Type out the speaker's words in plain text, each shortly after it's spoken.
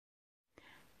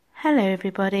Hello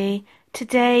everybody,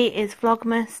 today is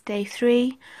Vlogmas day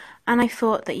 3 and I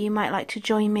thought that you might like to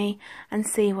join me and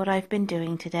see what I've been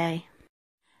doing today.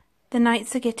 The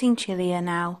nights are getting chillier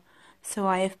now, so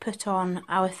I have put on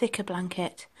our thicker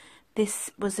blanket. This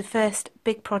was the first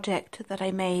big project that I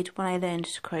made when I learned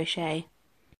to crochet.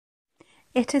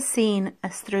 It has seen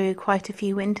us through quite a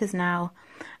few winters now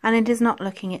and it is not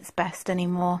looking its best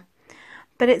anymore.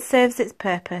 But it serves its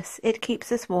purpose, it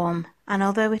keeps us warm, and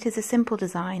although it is a simple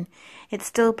design, it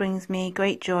still brings me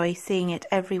great joy seeing it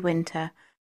every winter.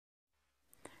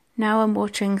 Now I'm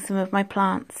watering some of my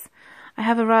plants. I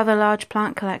have a rather large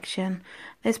plant collection.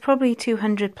 There's probably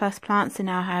 200 plus plants in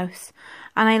our house,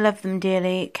 and I love them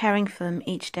dearly, caring for them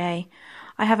each day.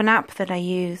 I have an app that I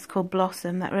use called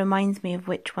Blossom that reminds me of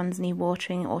which ones need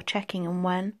watering or checking and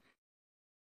when.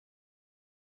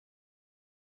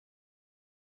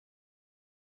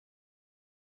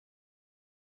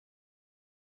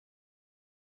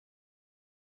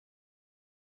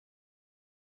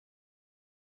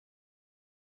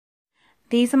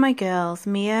 These are my girls,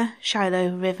 Mia,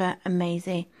 Shiloh, River and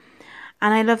Maisie,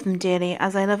 and I love them dearly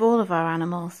as I love all of our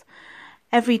animals.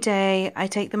 Every day I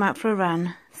take them out for a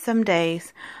run. Some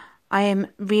days I am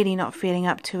really not feeling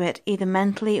up to it, either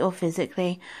mentally or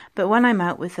physically, but when I'm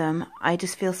out with them I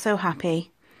just feel so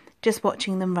happy, just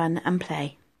watching them run and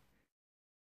play.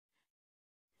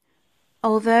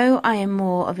 Although I am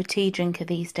more of a tea drinker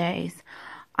these days,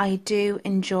 I do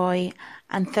enjoy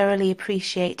and thoroughly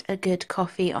appreciate a good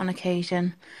coffee on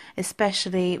occasion,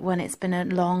 especially when it's been a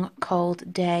long,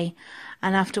 cold day.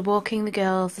 And after walking the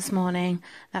girls this morning,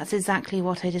 that's exactly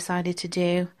what I decided to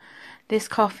do. This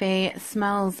coffee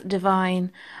smells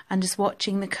divine, and just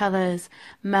watching the colours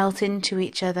melt into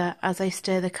each other as I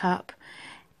stir the cup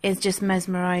is just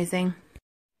mesmerising.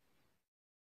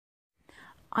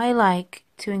 I like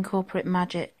to incorporate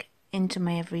magic into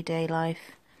my everyday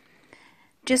life.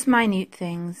 Just minute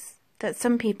things that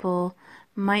some people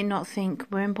might not think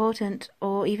were important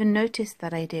or even notice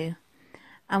that I do.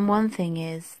 And one thing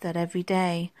is that every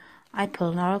day I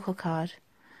pull an oracle card.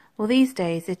 Well, these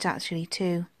days it's actually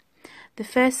 2. The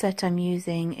first set I'm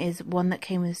using is one that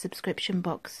came with a subscription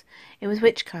box. It was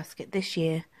Witch Casket this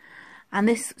year. And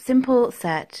this simple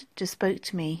set just spoke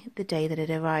to me the day that it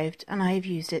arrived, and I have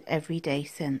used it every day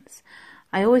since.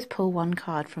 I always pull one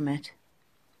card from it.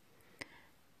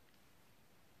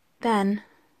 Then,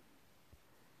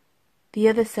 the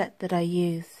other set that I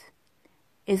use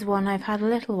is one I've had a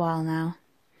little while now,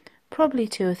 probably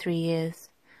 2 or 3 years.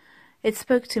 It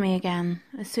spoke to me again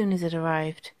as soon as it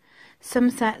arrived. Some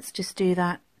sets just do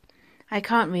that. I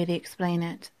can't really explain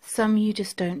it. Some you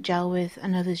just don't gel with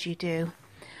and others you do.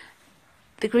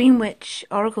 The Green Witch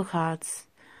Oracle cards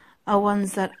are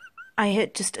ones that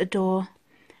I just adore.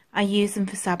 I use them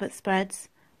for Sabbath spreads.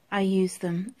 I use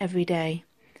them every day.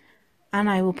 And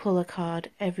I will pull a card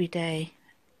every day,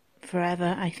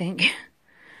 forever, I think.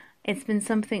 It's been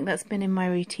something that's been in my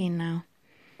routine now,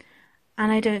 and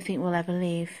I don't think will ever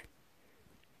leave.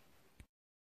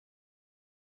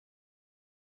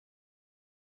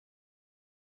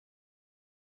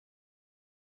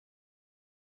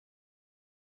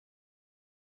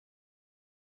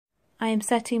 I am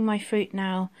setting my fruit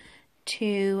now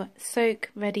to soak,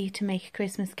 ready to make a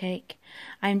Christmas cake.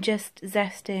 I'm just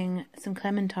zesting some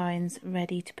clementines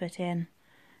ready to put in.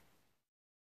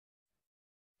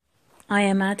 I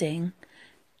am adding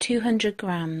 200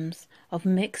 grams of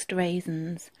mixed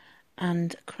raisins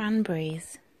and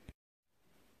cranberries.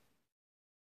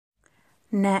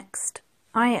 Next,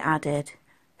 I added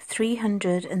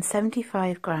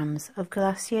 375 grams of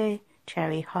glacier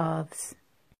cherry halves.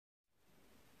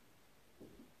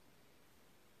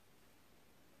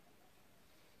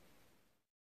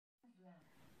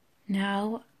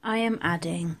 Now I am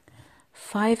adding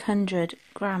 500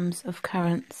 grams of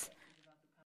currants.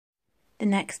 The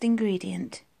next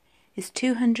ingredient is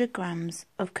 200 grams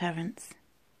of currants.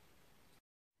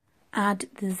 Add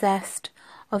the zest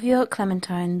of your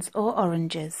clementines or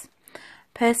oranges.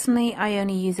 Personally, I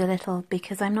only use a little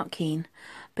because I'm not keen,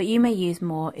 but you may use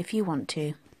more if you want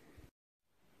to.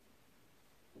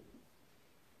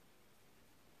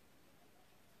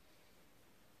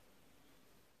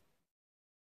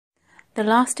 The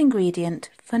last ingredient,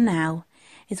 for now,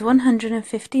 is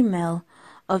 150 ml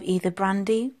of either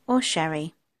brandy or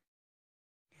sherry.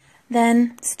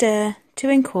 Then stir to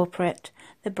incorporate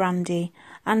the brandy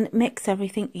and mix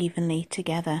everything evenly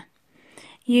together.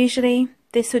 Usually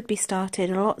this would be started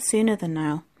a lot sooner than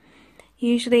now.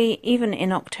 Usually even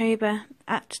in October,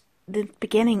 at the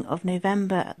beginning of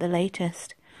November at the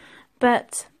latest.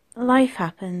 But life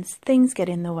happens, things get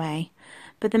in the way.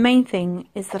 But the main thing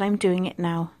is that I'm doing it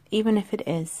now, even if it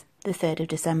is the 3rd of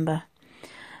December.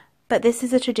 But this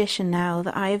is a tradition now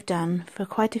that I have done for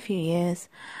quite a few years,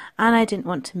 and I didn't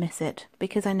want to miss it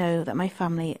because I know that my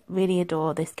family really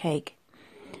adore this cake.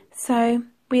 So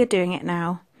we are doing it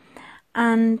now,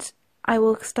 and I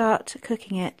will start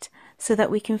cooking it so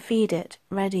that we can feed it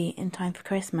ready in time for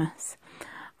Christmas.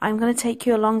 I'm going to take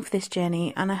you along for this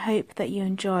journey, and I hope that you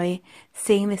enjoy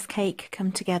seeing this cake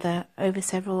come together over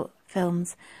several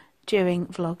films during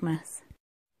Vlogmas.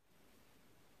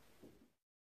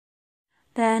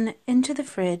 Then into the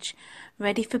fridge,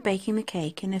 ready for baking the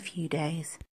cake in a few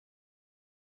days.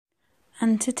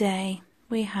 And today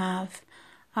we have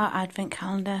our advent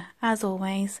calendar, as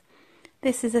always.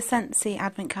 This is a Scentsy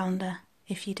advent calendar,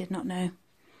 if you did not know.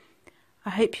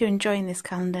 I hope you're enjoying this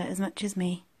calendar as much as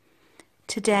me.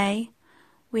 Today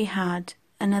we had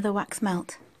another wax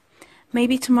melt.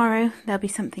 Maybe tomorrow there'll be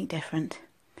something different.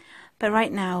 But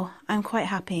right now I'm quite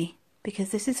happy because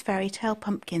this is Fairy Tale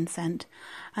Pumpkin scent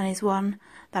and is one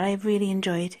that I've really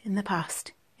enjoyed in the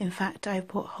past. In fact, I've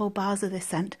bought whole bars of this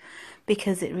scent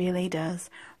because it really does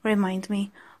remind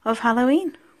me of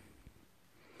Halloween.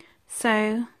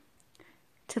 So,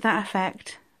 to that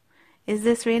effect, is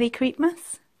this really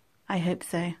Creepmas? I hope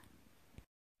so.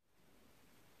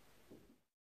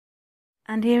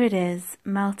 And here it is,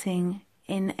 melting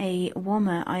in a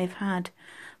warmer I've had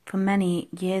for many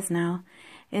years now.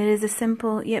 It is a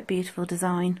simple yet beautiful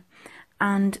design,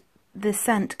 and the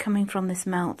scent coming from this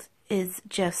melt is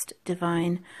just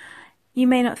divine. You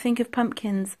may not think of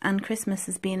pumpkins and Christmas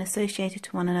as being associated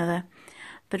to one another,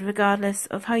 but regardless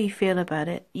of how you feel about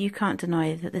it, you can't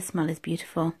deny that the smell is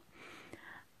beautiful.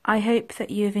 I hope that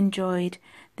you have enjoyed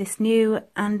this new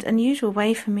and unusual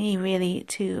way for me really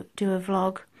to do a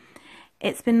vlog.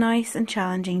 It's been nice and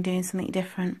challenging doing something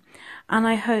different, and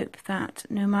I hope that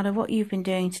no matter what you've been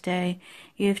doing today,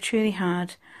 you have truly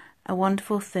had a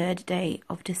wonderful 3rd day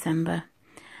of December.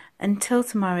 Until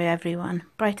tomorrow everyone,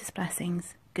 brightest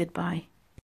blessings, goodbye.